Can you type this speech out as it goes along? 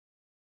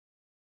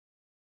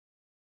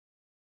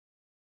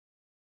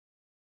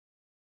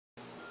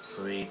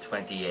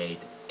3:28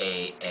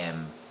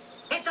 a.m.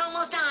 It's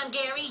almost on,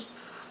 Gary.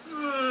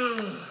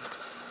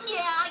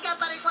 Yeah, I got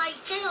butterflies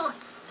too.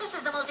 This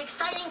is the most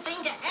exciting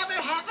thing to ever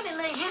happen in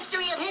the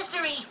history of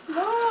history.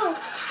 Whoa.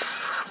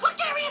 Look,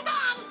 Gary, it's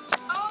on!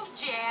 Oh,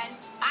 Jen,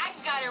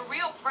 I've got a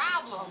real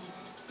problem.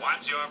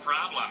 What's your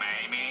problem,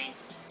 Amy?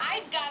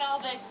 I've got all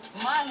this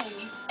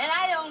money, and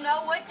I don't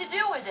know what to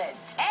do with it.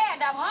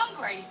 And I'm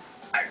hungry.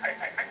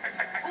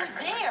 Who's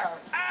there?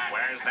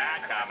 Where's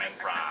that coming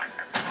from?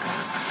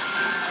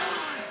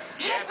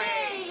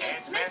 Yippee!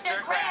 It's Mr.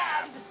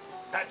 Krabs!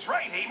 That's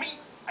right, Amy.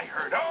 I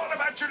heard all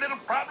about your little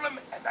problem,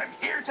 and I'm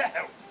here to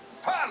help.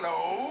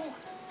 Follow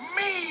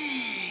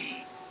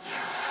me!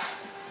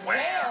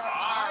 Where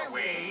are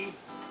we?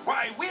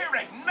 Why, we're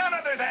at none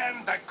other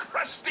than the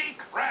Krusty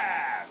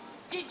Krab.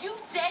 Did you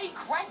say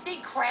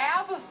Krusty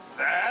Krab?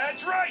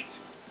 That's right.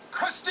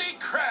 Krusty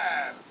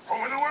Krab,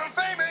 home of the world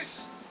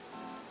famous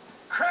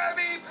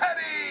Krabby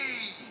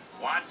Patty.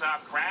 What's a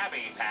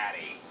Krabby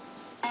Patty?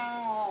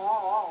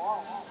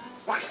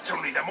 Why, it's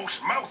only the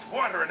most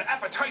mouth-watering and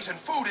appetizing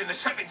food in the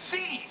 7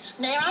 seas.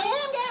 There I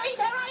am, Gary,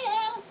 there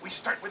I am. We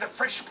start with a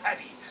fresh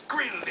patty,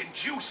 grilled and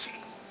juicy.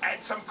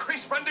 Add some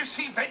crisp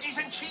undersea veggies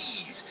and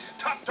cheese,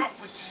 topped off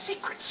with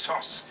secret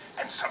sauce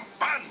and some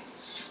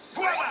buns.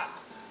 Voila!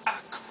 A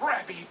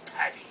Krabby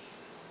Patty.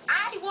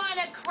 I want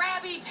a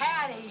Krabby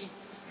Patty.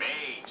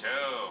 Me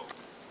too.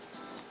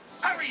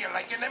 How are you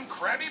liking them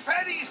Krabby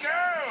Patties,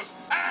 girls?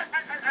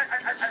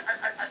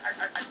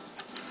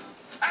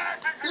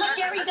 Look,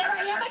 Gary, there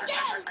I am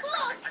again.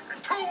 Look.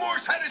 2 more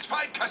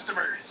satisfied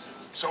customers.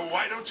 So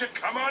why don't you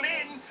come on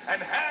in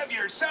and have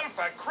yourself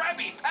a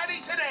Krabby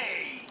Patty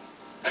today?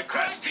 The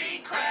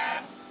Krusty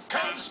Krab,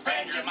 come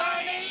spend your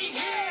money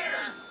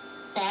here.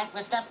 That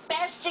was the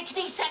best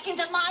 60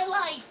 seconds of my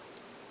life.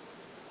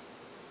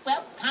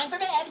 Well, time for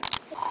bed.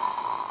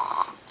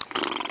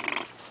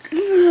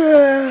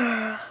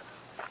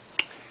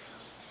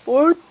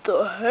 What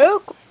the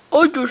heck?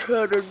 I just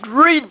had a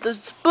dream that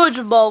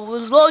SpongeBob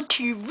was on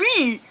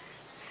TV.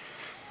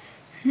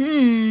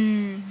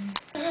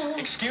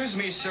 Excuse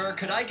me, sir.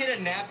 Could I get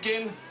a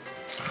napkin?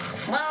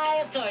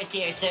 Why, of course,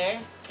 dear sir.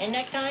 And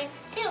next time,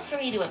 feel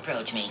free to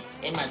approach me.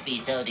 It must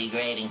be so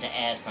degrading to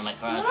ask from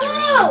across the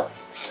room.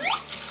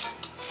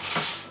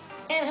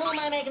 And who am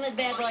I making this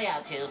bad boy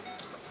out to?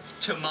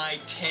 To my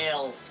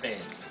tail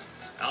fin.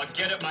 I'll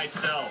get it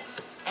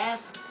myself.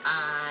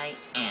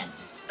 F-I-N.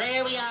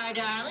 There we are,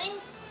 darling.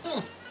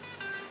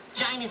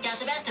 Shiny's got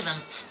the best of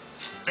them.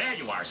 There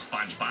you are,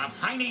 SpongeBob.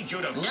 I need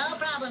you to... No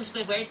problem,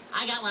 Squidward.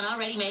 I got one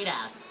already made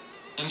out.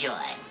 Enjoy.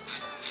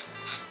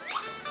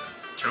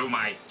 To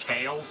my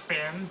tail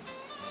fin?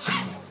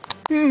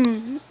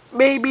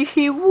 Maybe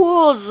he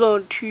was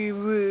on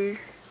TV.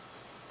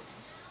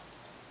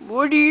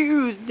 What do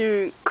you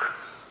think?